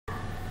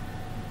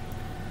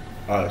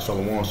All right,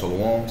 shalom,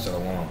 shalom.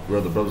 Shalom.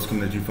 We're the brothers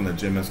coming at you from the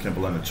GMS Camp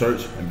Atlanta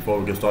Church. And before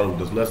we get started with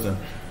this lesson,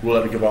 we'd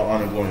like to give our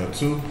honor and glory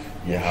to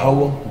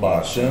Yahweh,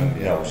 Ba'ashem,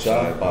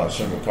 Yahushai,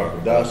 Ba'ashem,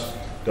 Rakakwadash.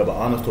 Double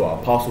honors to our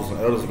apostles and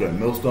elders of Great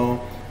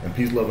Millstone. And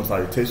peace, love, and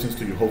salutations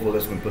to you. Hopefully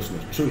that's been pushing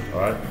the truth,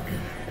 all right?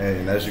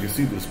 And as you can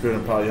see, the spirit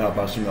and power of Yahweh,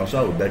 Ba'ashem,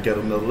 Yahushai, we're back at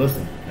another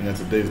lesson. And in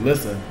today's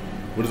lesson,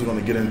 we're just going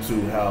to get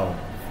into how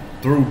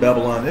through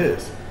Babylon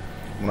is.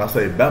 When I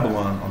say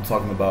Babylon, I'm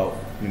talking about,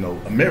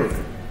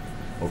 America,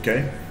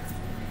 okay?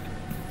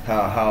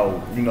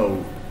 How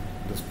the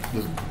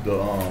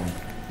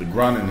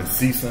grinding and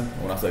ceasing.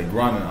 When I say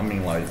grinding, I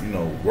mean like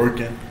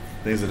working,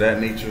 things of that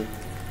nature.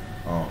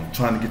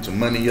 Trying to get your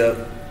money up.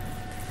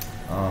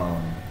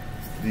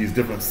 These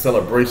different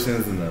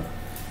celebrations in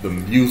the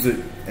music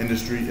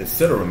industry,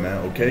 etc.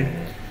 Man, okay.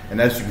 And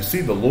as you can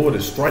see, the Lord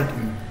is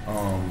striking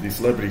these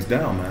celebrities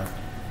down, man.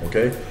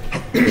 Okay.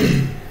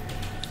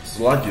 It's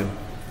like you,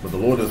 but the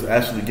Lord is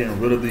actually getting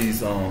rid of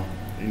these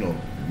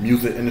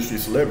music industry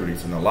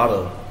celebrities and a lot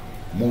of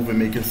movie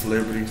making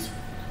celebrities,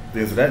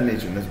 things of that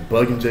nature, and it's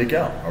bugging Jake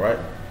out, all right?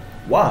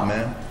 Why,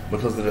 man?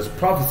 Because of this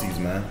prophecies,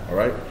 man, all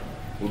right?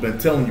 We've been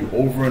telling you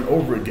over and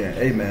over again,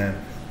 hey, man,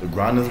 the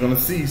grind is going to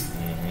cease.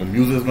 The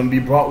music is going to be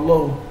brought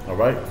low, all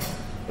right?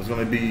 There's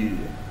going to be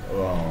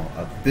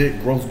a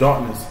thick, gross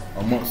darkness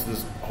amongst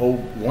this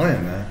whole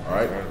land, man, all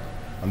right?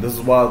 And this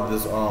is why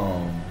this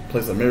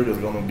place America is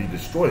going to be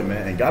destroyed,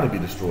 man, and got to be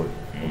destroyed,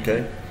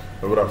 okay?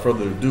 But without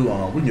further ado,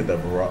 we can get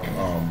that Baruch.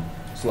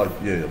 It's like,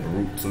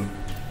 Baruch too.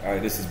 All right,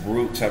 this is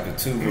Baruch chapter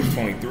 2, verse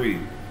 23.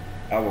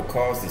 I will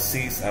cause to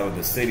cease out of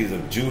the cities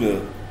of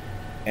Judah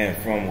and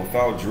from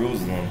without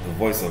Jerusalem the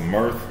voice of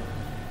mirth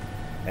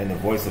and the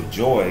voice of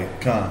joy.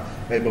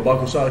 Hey, Babal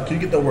Kushai, can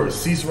you get that word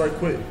cease right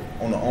quick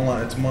on the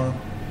online tomorrow?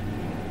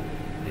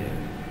 Yeah.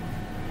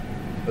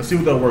 Let's see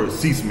what that word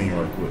cease means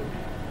right quick.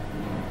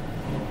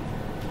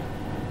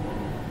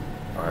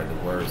 All right,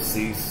 the word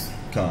cease.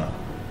 All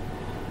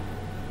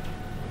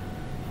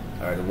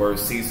right, the word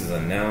cease is a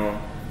noun.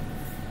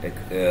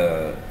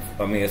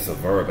 It's a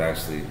verb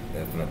actually.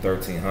 From the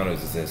 1300s, it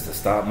says to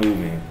stop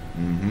moving,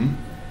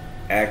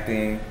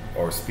 acting,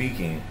 or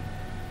speaking,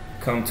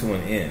 come to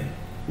an end.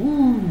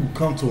 Ooh,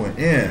 come to an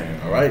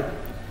end. All right.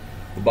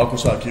 Babal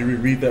Kushai, can you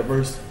reread that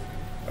verse?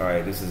 All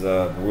right, this is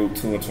Baruch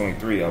 2 and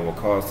 23. I will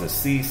cause to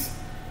cease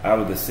out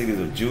of the cities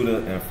of Judah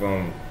and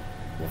from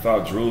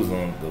without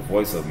Jerusalem the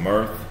voice of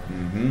mirth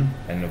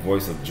and the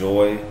voice of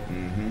joy,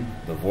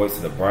 the voice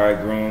of the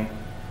bridegroom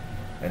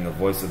and the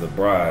voice of the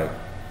bride.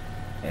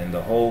 And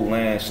the whole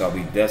land shall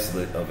be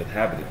desolate of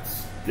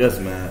inhabitants. Yes,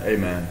 man. Hey,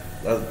 man.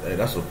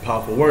 That's a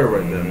powerful word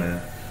right there,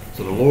 man.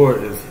 So the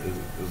Lord is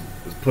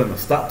putting a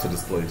stop to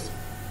this place.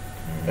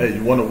 Hey,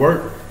 you want to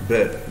work?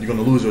 Bet you're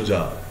going to lose your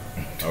job.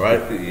 All right?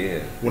 Yeah.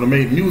 You want to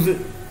make music?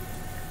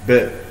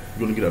 Bet you're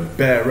going to get a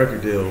bad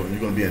record deal and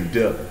you're going to be in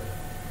debt.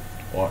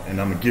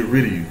 And I'm going to get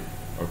rid of you.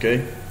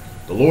 Okay?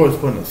 The Lord is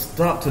putting a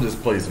stop to this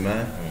place,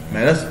 man.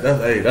 Man,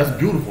 that's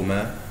beautiful,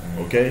 man.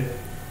 Okay?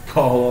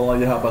 Call Allah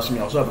Yahweh Ba'ashem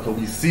Yahushai, because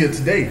we see it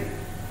today.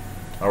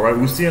 All right,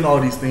 we're seeing all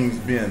these things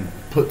being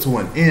put to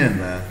an end,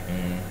 man.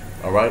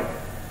 All right,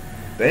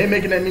 they ain't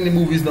making that many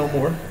movies no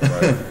more.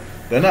 Right.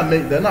 they're not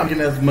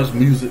getting as much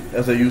music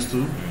as they used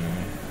to.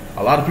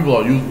 A lot of people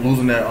are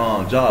losing their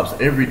jobs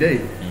every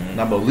day,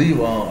 and I believe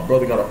a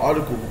brother got an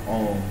article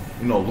on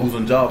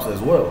losing jobs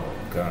as well.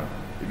 Okay.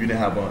 If you didn't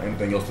have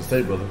anything else to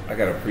say, brother, I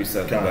got a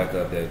precept to back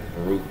up that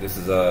Baruch. This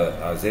is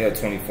Isaiah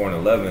 24 and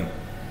 11.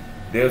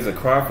 There's a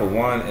cry for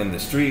wine in the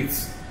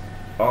streets.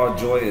 All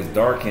joy is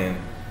darkened.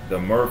 The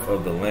mirth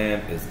of the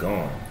land is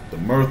gone. The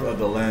mirth of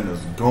the land is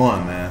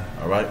gone, man.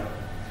 All right.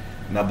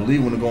 And I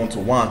believe when we go into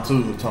wine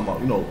too, we're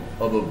talking about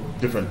other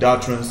different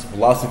doctrines,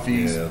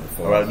 philosophies. Yeah,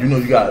 all right. You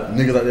got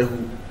niggas out there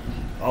who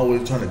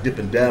always trying to dip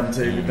and dab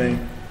into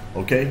everything.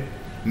 Okay,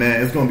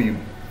 man, it's gonna be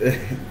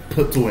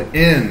put to an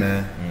end,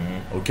 man.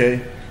 Okay,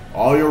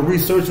 all your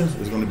researching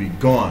is gonna be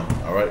gone.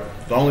 All right.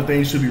 The only thing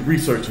you should be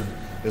researching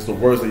it's the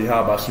words of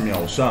Yahweh Ba'ashem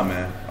Yahushai,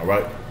 man, all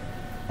right?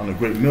 On the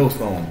Great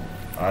Millstone,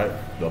 all right?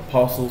 The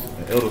apostles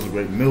and elders of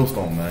Great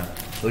Millstone, man.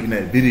 Looking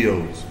at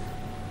videos,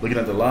 looking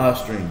at the live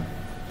stream,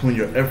 putting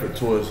your effort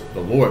towards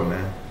the Lord,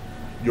 man.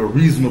 Your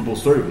reasonable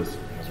service.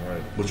 That's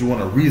right. But you want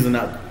to reason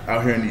out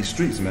here in these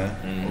streets, man,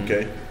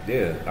 okay?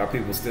 Yeah, our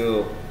people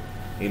still,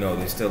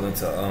 they're still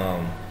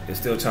into, they're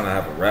still trying to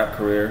have a rap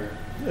career.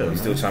 Yeah, you're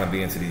still trying to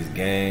be into these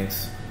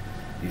gangs.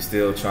 You're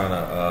still trying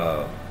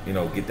to,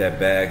 get that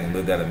bag and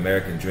live that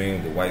American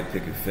dream, the white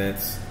picket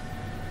fence.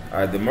 All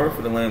right, the mirth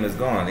of the land is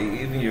gone.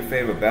 Even your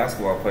favorite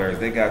basketball players,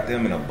 they got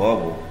them in a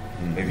bubble.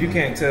 If you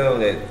can't tell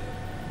that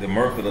the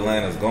mirth of the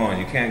land is gone,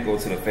 you can't go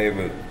to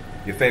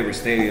your favorite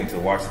stadium to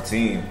watch the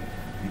team.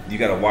 You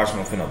got to watch them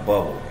within a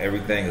bubble.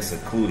 Everything is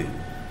secluded.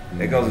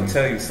 That goes to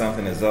tell you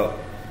something is up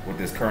with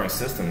this current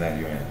system that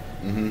you're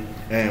in.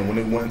 And when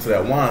it went into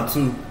that wine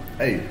too,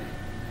 hey,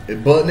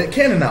 it bugged Nick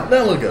Cannon out.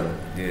 Now look at him.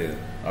 Yeah.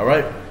 All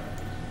right.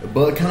 It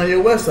bugged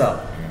Kanye West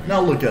out. Now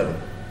look at him.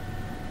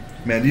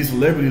 Man, these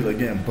celebrities are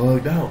getting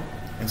bugged out.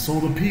 And so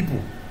the people.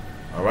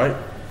 All right.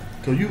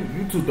 Because you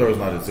 2/3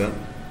 not exempt.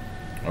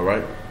 All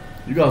right,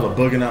 you guys are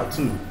bugging out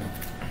too.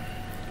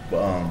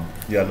 But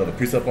you got another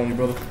precept on you,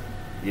 brother?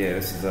 Yeah,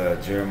 this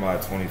is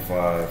Jeremiah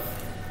 25.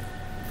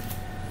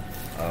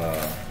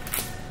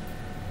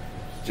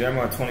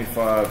 Jeremiah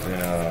 25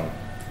 and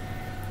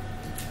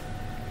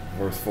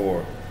verse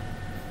 4.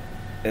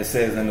 It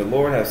says, "And the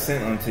Lord hath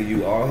sent unto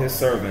you all his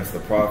servants, the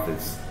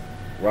prophets,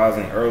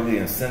 rising early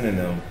and sending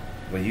them,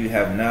 but you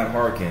have not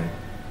hearkened,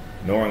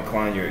 nor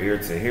inclined your ear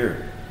to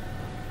hear."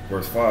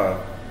 Verse 5.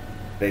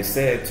 They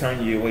said,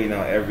 "Turn ye away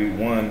now every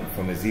one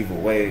from his evil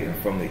way and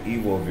from the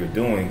evil of your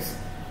doings,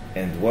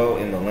 and dwell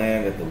in the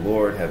land that the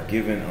Lord hath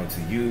given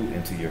unto you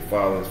and to your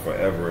fathers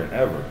forever and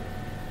ever."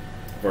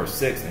 Verse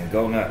 6. "And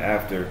go not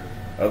after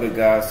other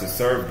gods to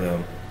serve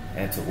them,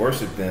 and to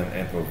worship them,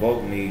 and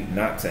provoke me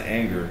not to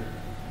anger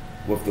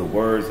with the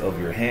words of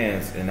your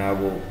hands, and I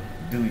will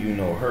do you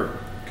no hurt."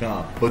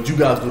 But you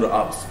guys do the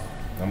opposite.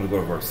 I'm going to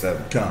go to verse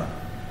 7. Come.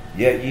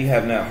 "Yet ye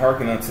have not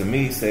hearkened unto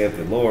me, saith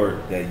the Lord,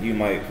 that you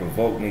might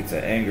provoke me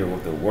to anger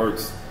with the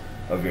works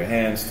of your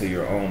hands to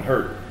your own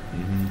hurt."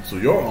 So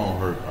your own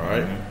hurt, all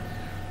right?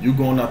 You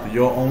going after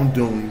your own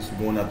doings,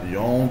 going after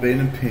your own vein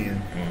and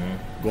pen,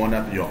 going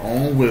after your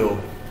own will.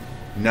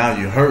 Now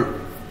you hurt,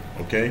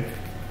 okay?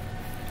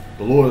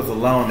 The Lord is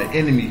allowing the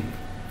enemy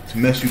to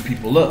mess you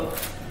people up,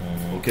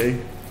 okay?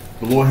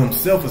 The Lord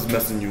himself is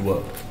messing you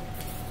up.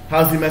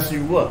 How's he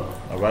messing you up,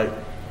 all right?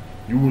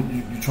 You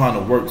trying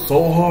to work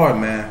so hard,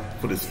 man,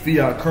 for this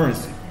fiat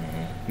currency.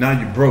 Now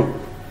you broke.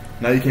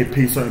 Now you can't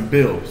pay certain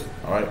bills,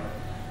 all right?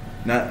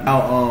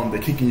 Now they're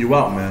kicking you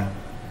out, man.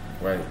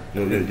 Right.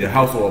 Your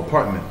house or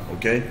apartment,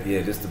 okay?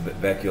 Yeah, just to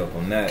back you up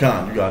on that.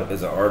 You got it.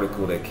 There's an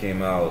article that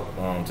came out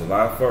on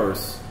July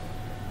 1st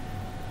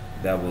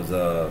that was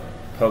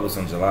published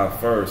on July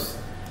 1st.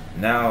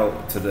 Now,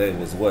 today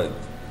was what?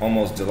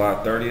 Almost July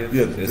 30th?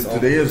 Yeah,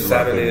 today is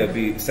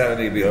Saturday.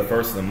 Saturday will be the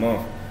first of the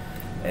month.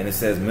 And it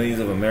says millions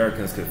of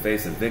Americans could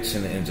face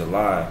eviction in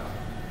July.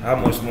 How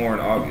much more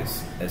in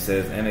August? It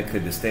says, and it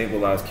could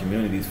destabilize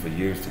communities for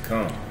years to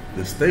come.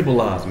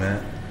 Destabilize,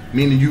 man.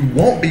 Meaning you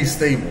won't be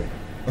stable.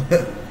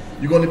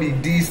 You're going to be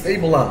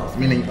destabilized,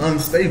 meaning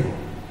unstable.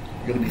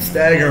 You're going to be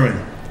staggering.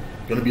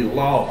 You're going to be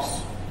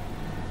lost.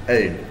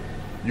 Hey,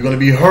 you're going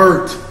to be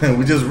hurt.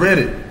 We just read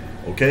it,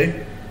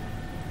 okay?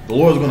 The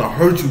Lord's going to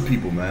hurt you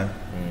people, man.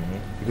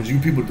 Because you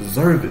people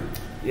deserve it.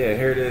 Yeah,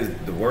 here it is.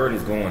 The word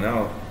is going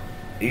out.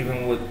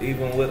 Even with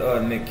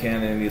Nick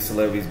Cannon and these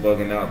celebrities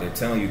bugging out, they're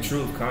telling you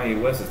truth.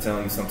 Kanye West is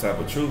telling you some type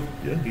of truth.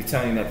 Yeah. He's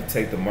telling you not to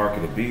take the mark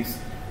of the beast.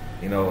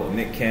 You know,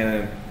 Nick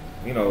Cannon,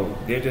 you know,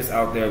 they're just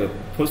out there to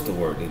push the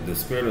word. The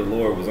Spirit of the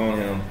Lord was on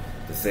him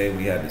to say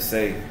what he had to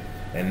say.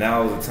 And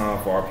now is the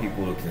time for our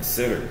people to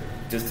consider.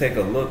 Just take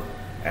a look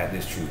at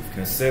this truth.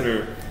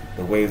 Consider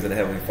the ways of the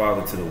Heavenly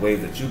Father to the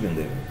ways that you've been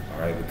living. All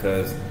right?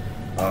 Because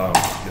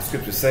the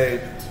scriptures say,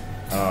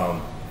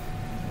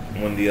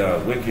 when the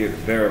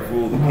wicked beareth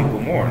rule, the people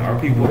mourn. Our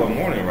people are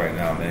mourning right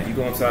now, man. You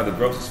go inside the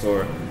grocery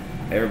store,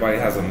 everybody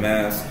has a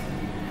mask.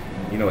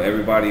 You know,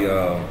 everybody's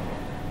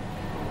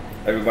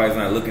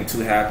not looking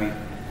too happy.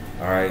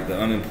 All right, the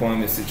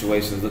unemployment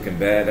situation is looking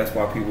bad. That's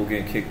why people are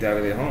getting kicked out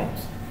of their homes.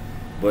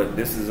 But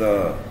this is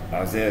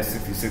Isaiah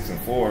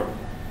 66:4.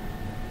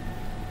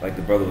 Like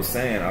the brother was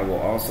saying, I will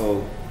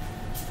also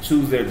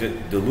choose their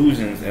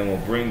delusions and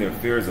will bring their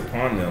fears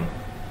upon them.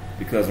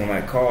 Because when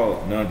I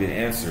called, none did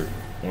answer.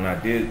 When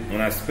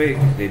I spake,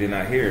 they did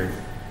not hear,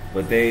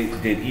 but they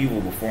did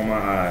evil before my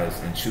eyes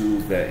and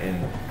choose that in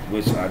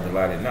which I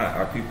delighted not.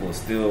 Our people are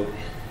still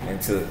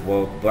into,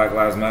 well, Black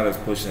Lives Matter is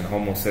pushing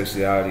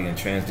homosexuality and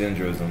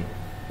transgenderism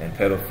and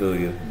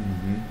pedophilia.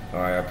 All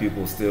right, our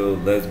people are still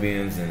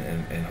lesbians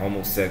and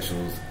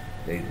homosexuals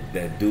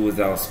that do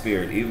without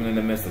spirit, even in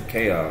the midst of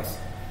chaos.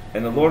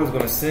 And the Lord is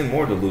going to send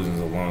more delusions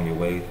along your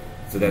way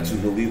so that you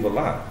believe a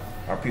lie.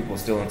 Our people are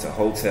still into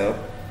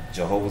hotel,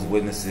 Jehovah's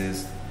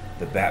Witnesses,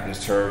 the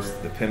Baptist church,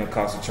 the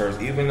Pentecostal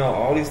church. Even though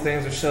all these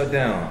things are shut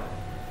down,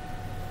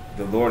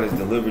 the Lord has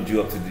delivered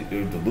you up to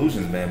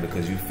delusions, man,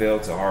 because you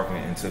failed to hearken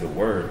into the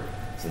word.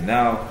 So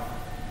now,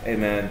 hey,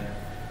 man,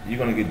 you're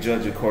going to get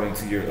judged according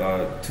to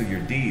your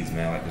deeds,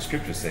 man, like the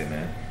scriptures say,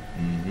 man.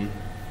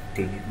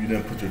 Because you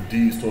didn't put your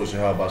deeds towards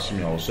your Hashem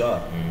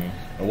Yahushua.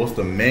 And what's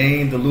the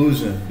main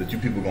delusion that you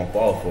people going to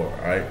fall for,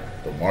 all right?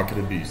 The mark of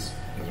the beast.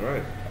 That's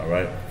right. All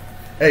right?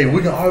 Hey,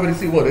 we can already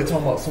see what they're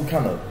talking about. Some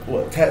kind of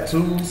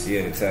tattoos.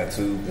 Yeah, the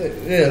tattoos.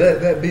 Yeah,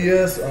 that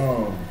BS.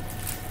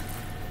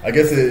 I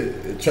guess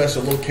it tracks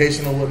your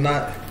location or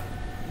whatnot.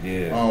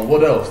 Yeah.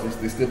 What else?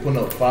 They still putting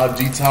up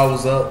 5G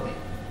towers up.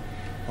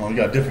 You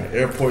got different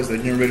airports. They're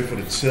getting ready for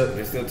the chip.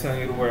 They're still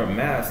telling you to wear a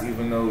mask,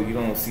 even though you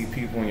don't see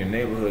people in your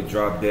neighborhood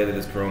drop dead of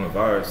this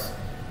coronavirus.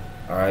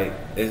 All right,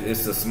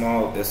 it's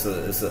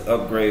an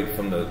upgrade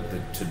from the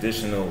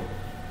traditional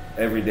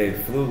everyday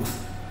flu.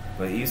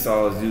 But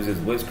Esau has used his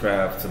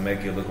witchcraft to make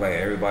it look like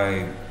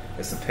everybody,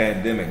 it's a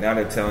pandemic. Now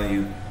they're telling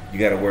you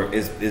got to wear,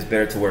 it's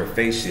better to wear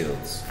face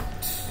shields.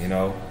 You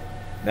know,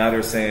 now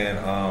they're saying,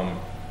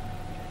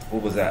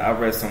 what was that? I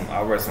read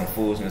some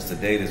foolishness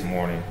today this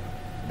morning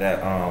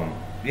that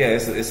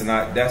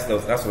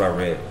that's what I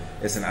read.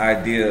 It's an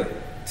idea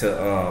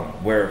to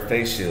wear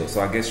face shields.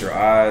 So I guess your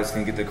eyes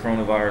can get the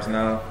coronavirus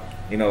now.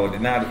 You know,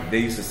 now they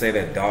used to say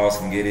that dogs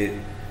can get it,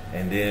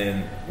 and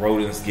then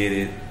rodents get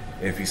it.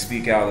 If you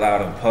speak out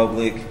loud in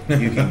public,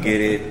 you can get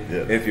it.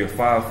 Yeah. If you're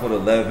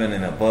 5'11"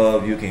 and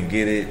above, you can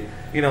get it.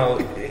 You know,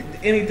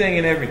 anything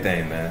and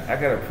everything, man. I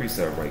got a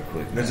precept right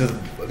quick. That's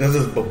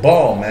just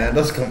Babal, man.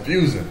 That's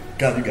confusing.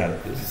 God, you got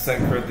it. This is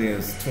 2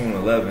 Corinthians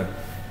 2:11.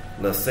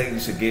 Lest Satan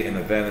should get an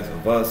advantage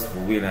of us, for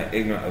we are not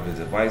ignorant of his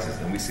devices.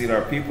 And we see that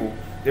our people,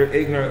 they're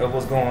ignorant of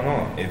what's going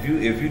on. If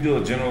you do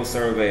a general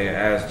survey and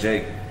ask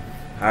Jake,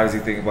 how does he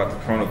think about the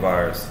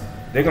coronavirus?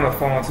 They're gonna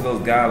fall into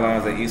those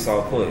guidelines that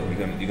Esau put.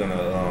 You're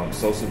gonna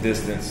social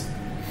distance.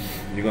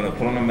 You're gonna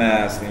put on a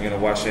mask, and you're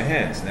gonna wash your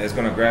hands. And it's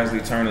gonna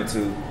gradually turn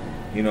into,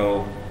 you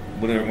know,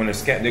 when they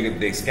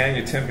scan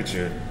your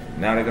temperature.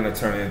 Now they're gonna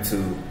turn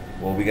into,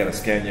 well, we gotta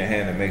scan your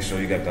hand and make sure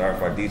you got the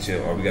RFID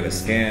chip, or we gotta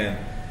scan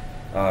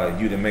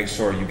you to make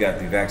sure you got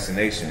the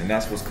vaccination. And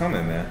that's what's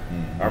coming, man.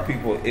 Our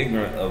people are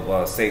ignorant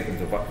of Satan's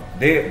device.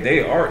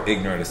 They are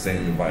ignorant of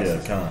Satan's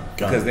devices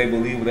because they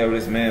believe whatever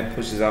this man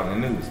pushes out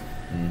in the news.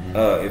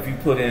 If you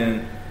put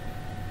in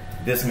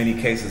this many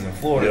cases in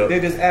Florida, they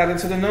just add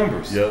into the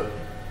numbers.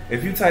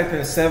 If you type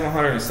in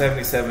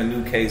 777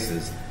 new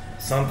cases,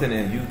 something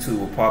in YouTube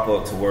will pop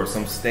up to where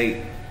some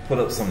state put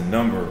up some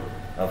number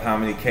of how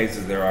many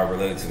cases there are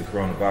related to the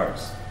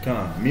coronavirus.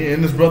 Me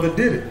and this brother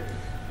did it.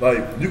 Like,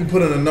 you can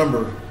put in a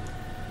number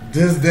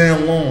this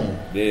damn long.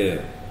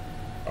 Yeah.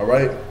 All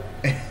right?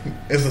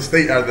 It's a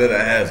state out there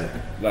that has it.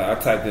 Like, I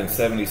typed in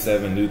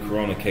 77 new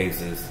corona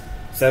cases.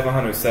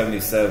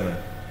 777.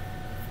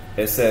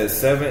 It says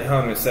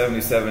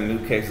 777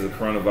 new cases of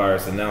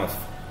coronavirus announced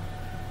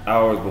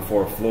hours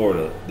before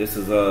Florida. This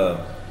is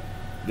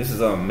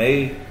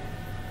May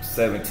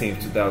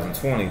 17th,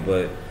 2020.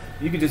 But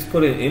you can just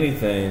put in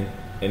anything,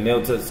 and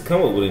they'll just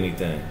come up with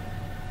anything.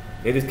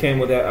 They just came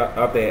with that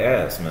out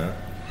their ass, man.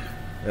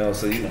 You know,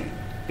 so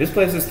this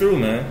place is through,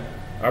 man.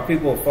 Our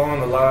people are falling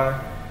the lie.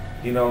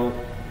 You know,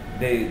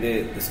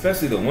 they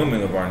especially the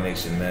women of our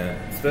nation, man.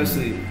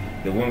 Especially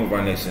the women of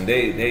our nation.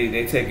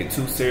 They take it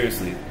too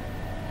seriously.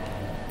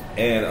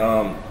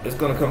 And it's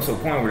gonna come to a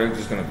point where they're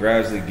just gonna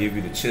gradually give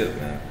you the chip,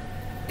 man.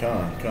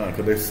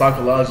 Because they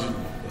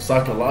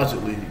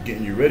psychologically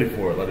getting you ready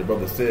for it, like the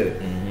brother said.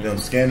 Them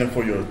scanning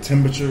for your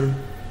temperature.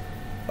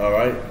 All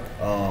right.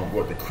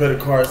 What the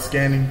credit card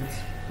scanning.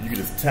 You can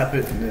just tap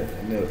it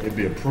and it'll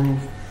be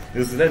approved.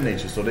 It's of that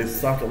nature. So they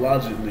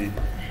psychologically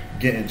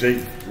getting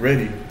Jake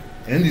ready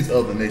and these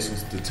other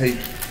nations to take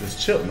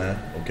this chip, man.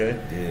 Okay?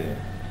 Yeah.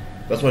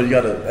 That's why you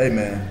gotta, hey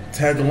man,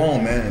 tag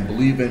along, man, and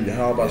believe in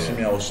Yahweh Hashem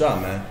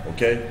Yahushua, man.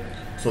 Okay?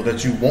 So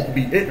that you won't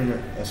be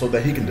ignorant and so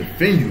that he can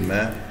defend you,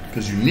 man,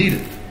 because you need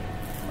it.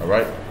 All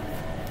right?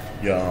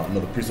 Yeah,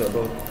 another precept,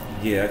 brother?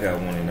 Yeah, I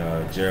got one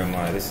in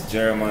Jeremiah. This is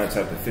Jeremiah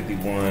chapter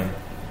 51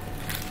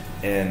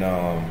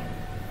 and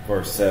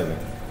verse 7.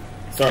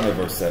 Starting at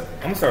verse 7. I'm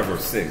going to start at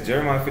verse 6.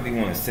 Jeremiah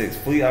 51 and 6.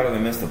 Flee out of the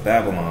midst of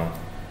Babylon.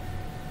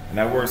 And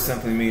that word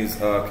simply means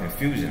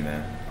confusion,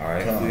 man. All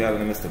right? Flee out of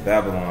the midst of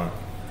Babylon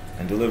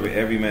and deliver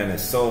every man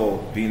his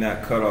soul. Be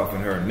not cut off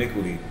in her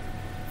iniquity.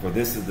 For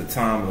this is the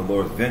time of the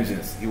Lord's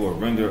vengeance. He will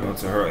render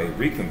unto her a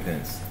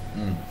recompense.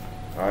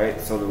 All right?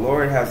 So the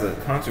Lord has a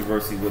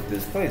controversy with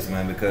this place,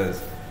 man,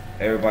 because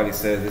everybody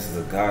says this is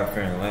a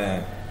God-fearing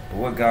land. But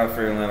what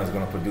God-fearing land is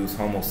going to produce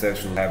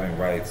homosexuals having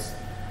rights,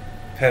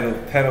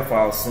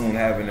 pedophiles soon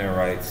having their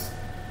rights,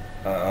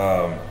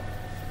 an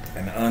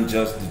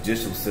unjust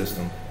judicial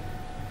system.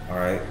 All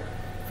right,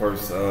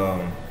 verse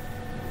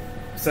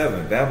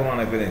 7. Babylon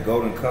had been a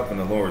golden cup in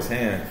the Lord's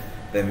hand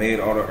that made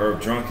all the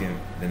earth drunken.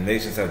 The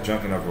nations have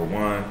drunken of her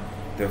wine,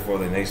 therefore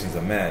the nations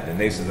are mad. The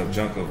nations have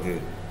drunk of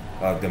the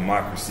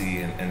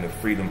democracy and the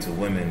freedom to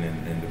women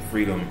and the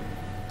freedom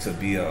to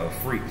be a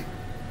freak.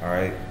 All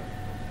right.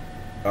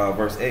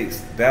 Verse 8.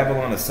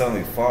 Babylon is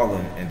suddenly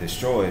fallen and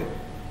destroyed.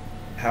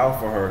 How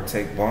for her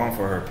take balm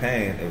for her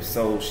pain, if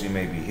so she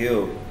may be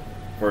healed.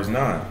 Verse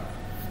 9.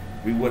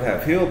 We would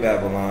have healed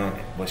Babylon,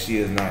 but she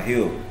is not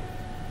healed.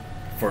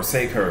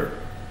 Forsake her,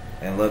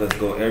 and let us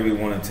go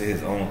everyone into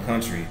his own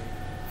country.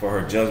 For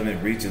her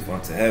judgment reacheth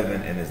unto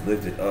heaven and is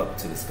lifted up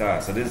to the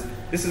sky. So this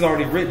is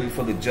already written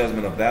for the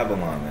judgment of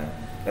Babylon, man.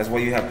 That's why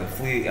you have to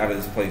flee out of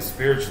this place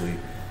spiritually.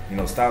 You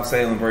know, stop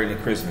celebrating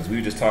Christmas. We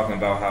were just talking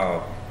about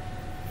how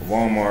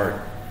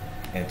Walmart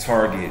and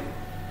Target,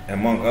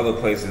 among other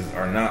places,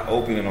 are not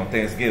opening on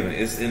Thanksgiving.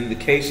 It's an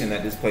indication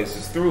that this place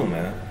is through,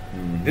 man.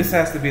 This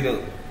has to be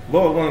the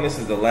Lord willing. This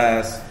is the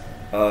last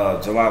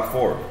July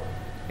 4th.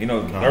 You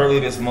know, early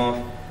this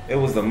month, it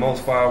was the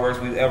most fireworks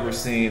we've ever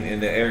seen in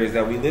the areas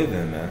that we live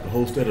in, man. The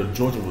whole state of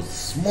Georgia was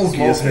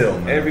smoky as hell,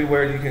 man.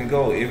 Everywhere you can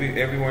go,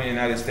 everywhere in the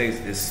United States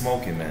is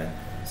smoking, man.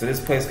 So this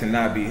place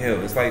cannot be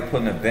healed. It's like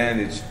putting a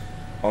bandage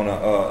on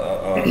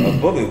a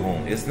bullet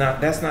wound. That's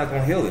not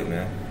going to heal it,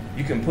 man.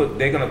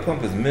 They're going to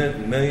pump as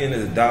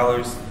millions of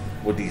dollars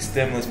with these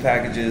stimulus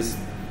packages.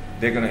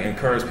 They're going to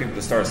encourage people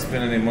to start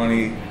spending their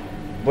money.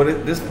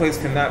 But this place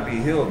cannot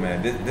be healed,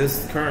 man.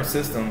 This current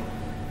system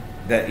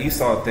that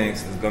Esau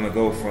thinks is going to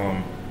go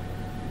from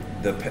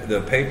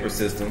the paper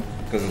system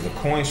because of the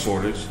coin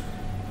shortage.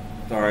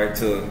 All right,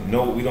 to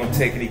no, we don't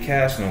take any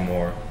cash no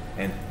more,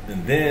 and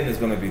then it's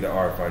going to be the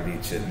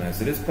RFID chip, man.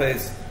 So this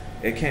place,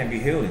 it can't be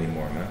healed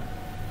anymore, man.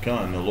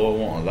 God, the Lord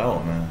won't allow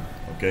it, man.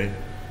 Okay,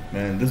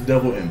 man, this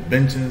devil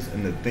inventions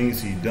and the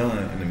things he done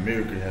and the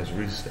miracle has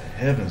reached the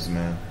heavens,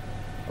 man.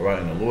 All right,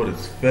 and the Lord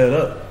is fed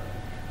up,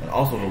 and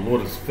also the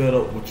Lord is fed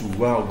up with you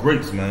wild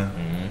grapes, man.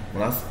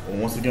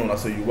 Once again, when I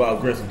say you wild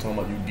grapes, I'm talking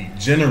about you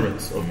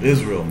degenerates of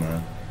Israel,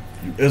 man.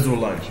 You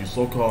Israelites, you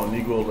so-called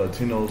Negro,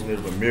 Latinos,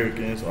 Native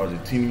Americans,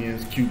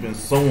 Argentinians,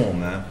 Cubans, so on,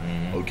 man.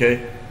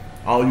 Okay?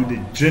 All you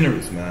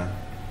degenerates, man.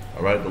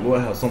 All right? The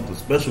Lord has something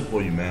special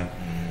for you, man.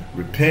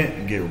 Repent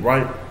and get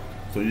right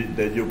so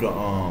that you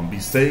can be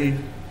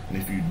saved. And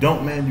if you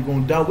don't, man, you're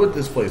going to die with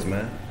this place,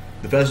 man.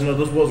 The fashion of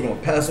this world is going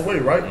to pass away,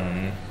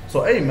 right?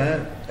 So, hey,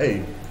 man,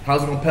 hey,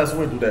 how's it going to pass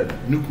away through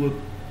that nuclear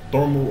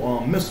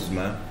thermal missiles,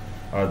 man?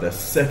 All right, that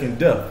second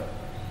death.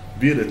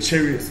 Via the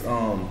chariots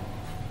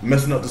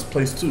messing up this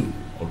place too,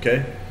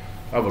 okay?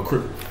 I have a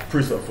quick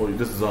precept for you.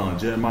 This is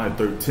Jeremiah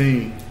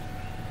 13,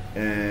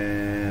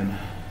 and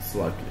it's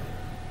like,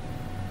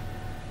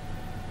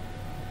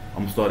 I'm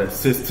gonna start at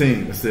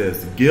 16. It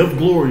says, give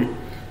glory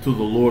to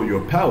the Lord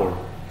your power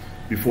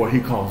before he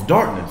calls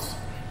darkness,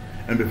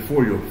 and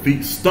before your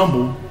feet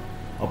stumble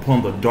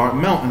upon the dark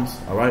mountains.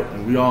 All right,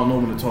 and we all know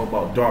when they talk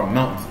about dark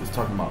mountains, it's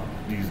talking about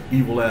these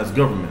evil ass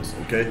governments,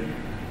 okay?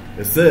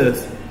 It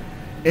says,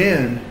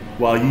 and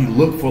while ye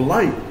look for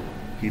light,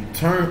 he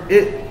turned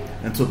it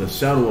into the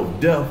shadow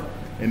of death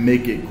and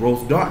make it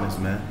gross darkness,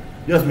 man.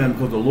 Yes, man,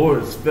 because the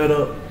Lord is fed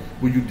up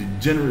with you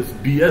degenerates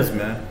BS,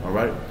 man. All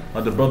right,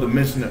 like the brother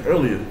mentioned it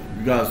earlier.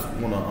 You guys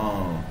want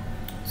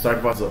to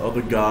sacrifice to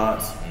other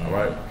gods, all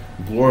right?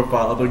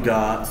 Glorify other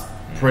gods,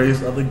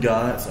 praise other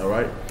gods, all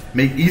right?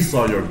 Make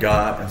Esau your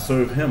God and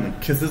serve him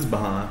and kiss his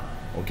behind,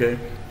 okay?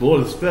 The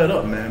Lord is fed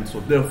up, man. So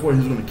therefore,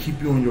 he's going to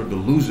keep you in your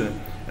delusion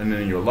and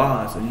in your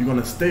lies, and you're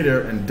going to stay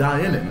there and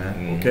die in it,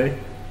 man, okay?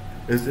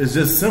 It's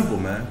just simple,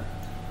 man.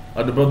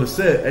 Like the brother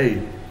said,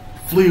 hey,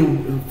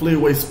 flee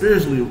away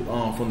spiritually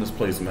from this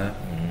place, man.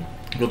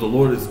 Because the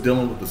Lord is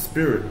dealing with the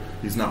spirit.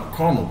 He's not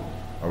carnal,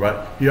 all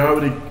right? He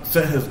already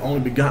sent his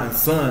only begotten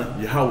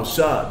son, Yahweh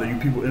Shah, that you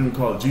people even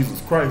call Jesus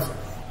Christ,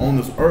 on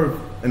this earth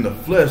in the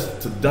flesh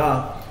to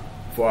die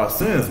for our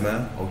sins,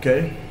 man,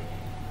 okay?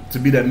 To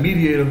be that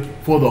mediator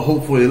for the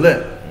hopeful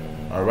elect,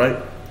 all right?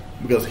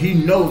 Because he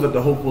knows that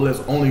the hopeful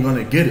elect is only going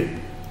to get it,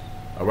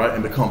 all right,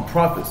 and become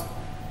prophets.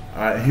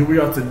 All right, here we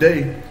are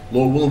today.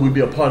 Lord willing, we'll be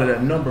a part of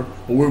that number.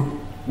 But we're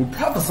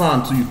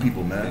prophesying to you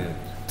people, man.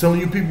 Telling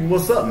you people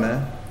what's up,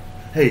 man.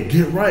 Hey,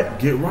 get right,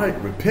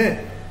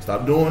 repent.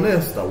 Stop doing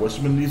this. Stop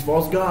worshiping these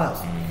false gods.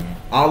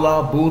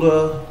 Allah,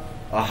 Buddha,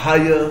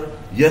 Ahaya,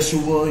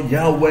 Yeshua,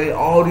 Yahweh,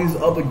 all these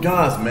other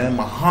gods, man.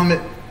 Muhammad.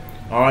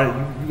 All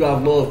right, you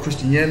guys love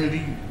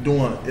Christianity,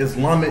 doing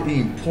Islamic,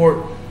 eating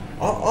pork.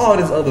 All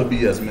this other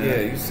BS, man.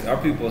 Yeah, you see, our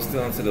people are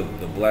still into the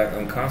black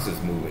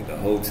unconscious movement, the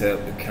Hotep,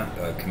 the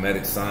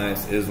Kemetic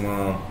science,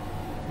 Islam,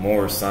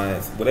 Moorish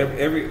science, whatever,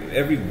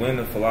 every wind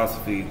of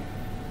philosophy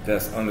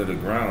that's under the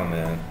ground,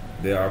 man.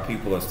 There are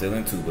people are still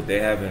into, but they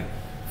haven't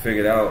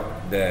figured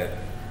out that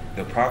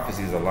the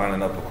prophecies are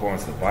lining up according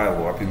to the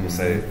Bible. Our people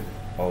say,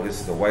 "Oh, this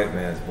is the white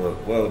man's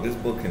book." Well, this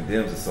book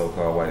condemns the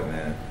so-called white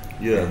man.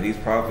 Yeah, and these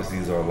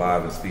prophecies are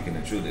alive and speaking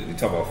the truth. We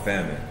talk about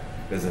famine.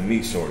 There's a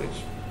meat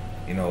shortage.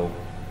 You know.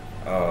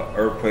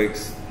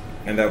 Earthquakes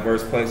in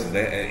diverse places.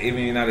 Even in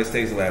the United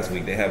States last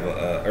week, they have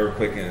an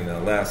earthquake in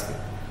Alaska.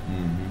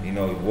 You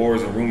know,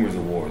 wars and rumors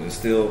of wars. There's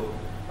still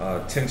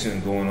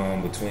tension going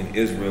on between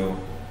Israel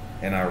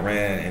and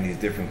Iran and these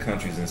different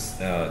countries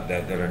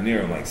that are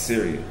near them, like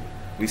Syria.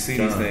 We see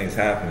these things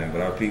happening,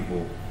 but our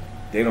people,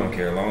 they don't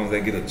care. As long as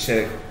they get a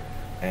check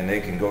and they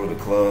can go to the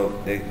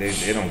club, they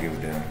don't give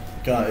a damn.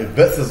 God, it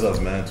vexes us,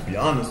 man, to be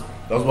honest.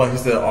 That's why he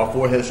said our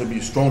forehead should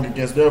be strong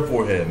against their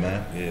forehead,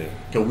 man. Yeah.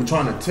 Because we're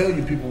trying to tell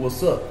you people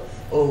what's up.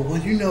 Oh,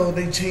 well, you know,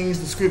 they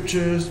changed the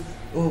scriptures.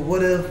 Oh,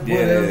 what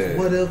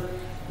if?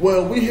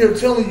 Well, we here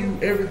telling you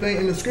everything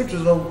in the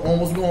scriptures on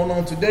what's going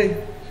on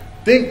today.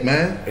 Think,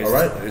 man. All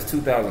right? It's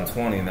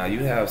 2020. Now,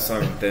 you have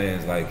certain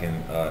things like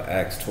in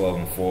Acts 12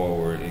 and 4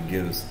 where it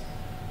gives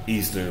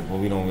Easter. Well,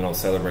 we don't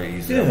celebrate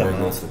Easter. Yeah, we're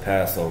going to the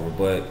Passover.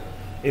 But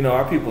you know,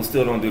 our people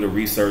still don't do the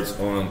research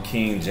on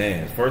King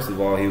James. First of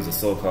all, he was a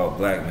so-called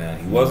black man.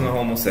 He wasn't a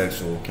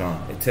homosexual.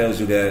 It tells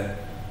you that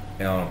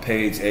on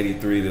page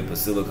 83 of the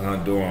Basilica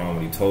Honduran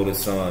when he told his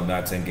son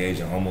not to engage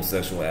in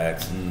homosexual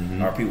acts.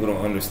 Our people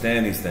don't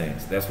understand these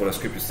things. That's what our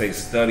scriptures say,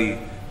 study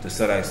to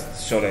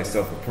show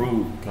thyself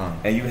approved.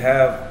 And you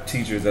have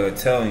teachers that are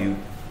telling you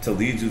to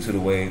lead you to the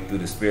way through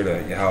the spirit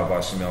of Yahweh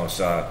Shemel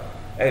Shah.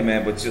 Hey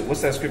man, but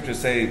what's that scripture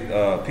say?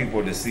 People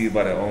are deceived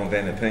by their own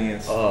vain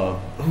opinions.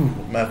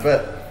 Matter of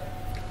fact,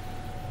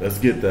 let's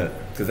get that.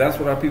 Because that's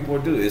what our people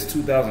do. It's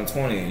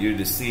 2020 and you're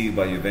deceived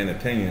by your vain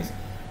opinions.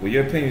 Well,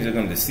 your opinions are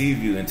going to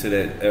deceive you into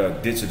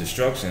that ditch of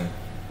destruction.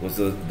 Was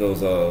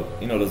those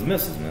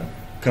missiles, man?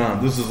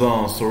 This is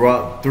on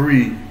Sirach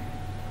 3,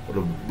 or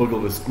the book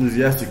of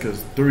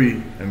Ecclesiasticus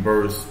 3 and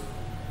verse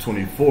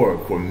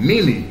 24. For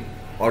many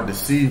are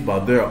deceived by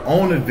their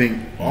own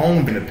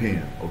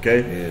opinion.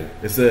 Okay? Yeah.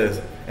 It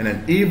says, and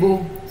an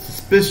evil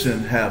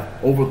suspicion have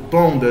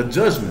overthrown their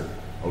judgment.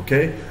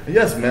 Okay? And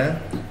yes,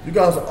 man, you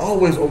guys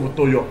always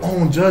overthrow your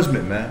own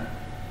judgment, man.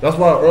 That's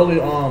why earlier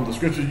the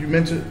scripture you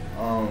mentioned,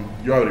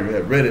 you already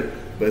had read it,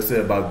 but it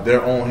said by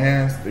their own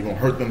hands, they're going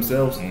to hurt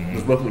themselves.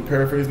 Just roughly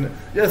paraphrasing it.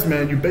 Yes,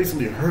 man, you're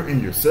basically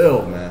hurting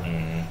yourself,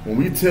 man. When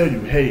we tell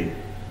you, hey,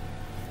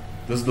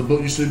 this is the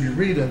book you should be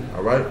reading,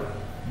 all right?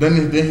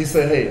 Then he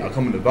said, hey, I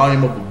come in the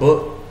volume of a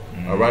book,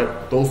 all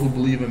right? Those who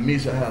believe in me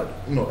shall have,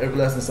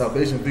 everlasting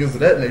salvation, things of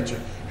that nature.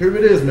 Here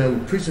it is, man.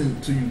 We're preaching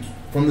to you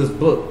from this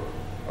book,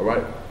 all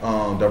right?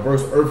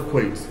 Diverse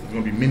earthquakes. There's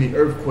going to be many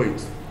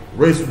earthquakes,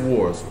 race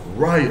wars,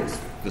 riots,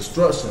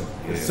 destruction,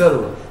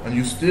 etc. And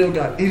you still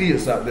got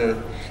idiots out there.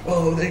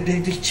 Oh,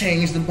 they just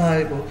changed the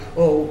Bible.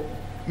 Oh,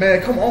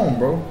 man, come on,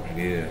 bro.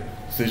 Yeah.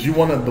 Since you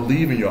want to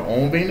believe in your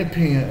own vain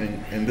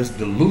opinion and this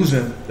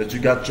delusion that you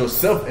got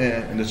yourself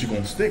in and that you're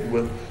going to stick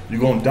with, you're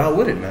going to die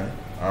with it, man.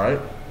 All right?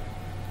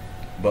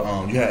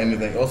 But you had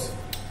anything else?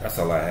 That's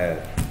all I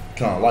had.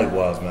 Kind of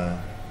likewise,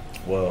 man.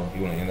 Well,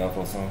 you want to end off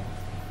on something?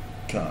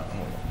 Kind of,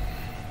 hold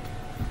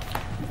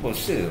on. Well,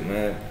 shit,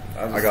 man.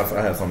 I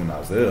had something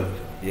else there.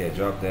 Yeah,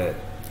 drop that.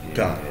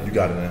 Yeah, you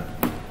got it, man.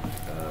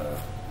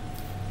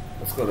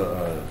 Let's go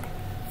to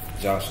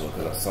Joshua,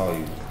 because I saw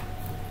you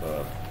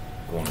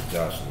going to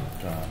Joshua.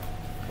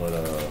 But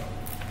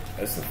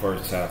that's the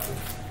first chapter.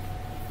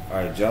 All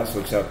right,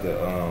 Joshua chapter.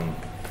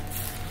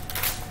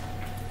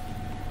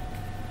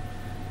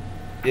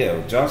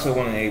 Joshua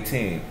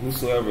 1:18.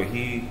 Whosoever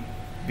he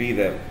be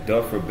that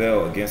doth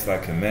rebel against thy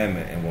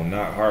commandment and will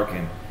not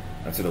hearken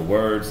unto the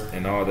words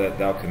and all that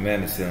thou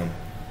commandest him,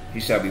 he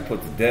shall be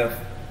put to death.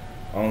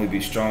 Only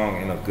be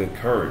strong and of good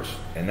courage.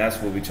 And that's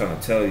what we're trying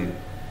to tell you.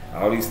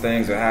 All these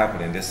things are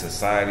happening. This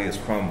society is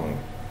crumbling.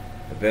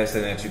 The best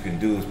thing that you can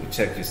do is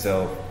protect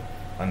yourself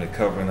under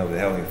covering of the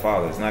Heavenly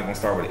Father. It's not going to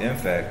start with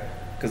infect,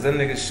 because them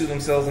niggas shoot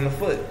themselves in the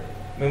foot.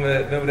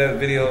 Remember that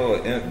video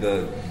of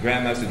the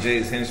Grandmaster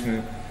Jay's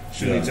henchmen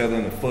shooting each other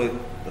in the foot?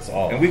 That's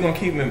all. And we're going to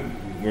keep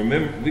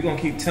we're going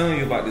to keep telling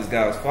you about this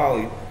guy's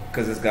folly,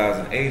 because this guy's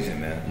an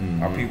agent,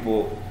 man. Our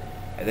people,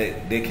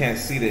 they can't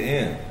see the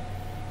end.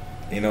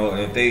 And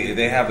if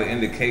they have an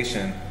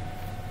indication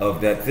of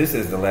that this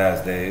is the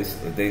last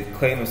days, if they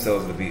claim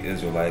themselves to be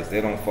Israelites,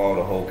 they don't follow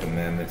the whole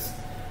commandments.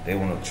 They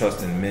want to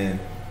trust in men.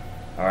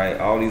 All right,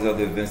 all these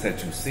other events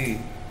that you see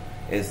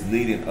is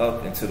leading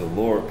up into the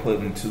Lord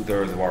putting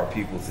 2/3 of our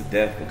people to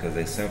death because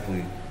they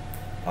simply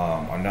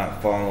are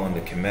not following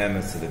the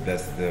commandments to the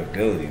best of their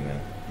ability,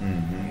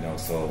 man.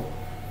 So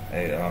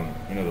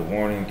the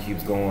warning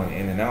keeps going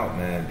in and out,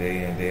 man,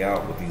 day in, day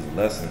out with these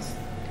lessons.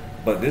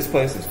 But this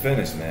place is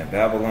finished, man.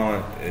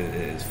 Babylon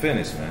is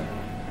finished, man.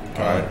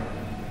 All right.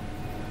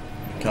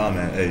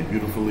 Man. Hey,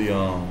 beautifully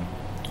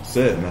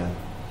said, man.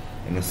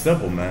 And it's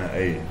simple, man.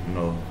 Hey,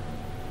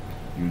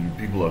 you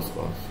people are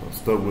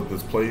stuck with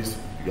this place.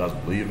 You guys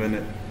believe in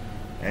it.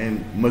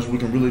 Ain't much we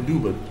can really do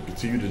but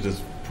continue to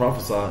just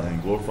prophesy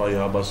and glorify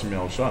Yahweh Shem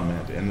Yahushua, man,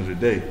 at the end of the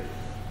day.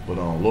 But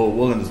Lord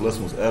willing, this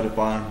lesson was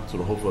edifying. So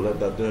the hopefully let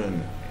that there,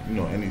 and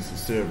any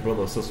sincere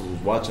brother or sister who's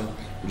watching,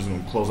 we're just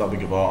going to close out. We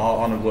give all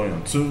honor and glory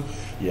unto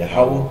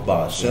Yahweh,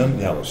 Ba'ashem,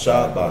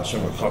 Yahushua,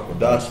 Ba'ashem,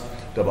 Rakakwadash.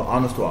 Double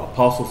honors to our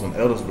apostles and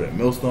elders at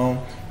Millstone.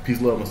 Peace,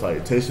 love, and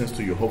salutations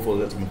to your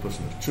hopeful ultimate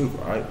person of truth.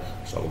 All right,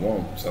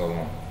 Shalom.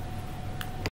 Shalom.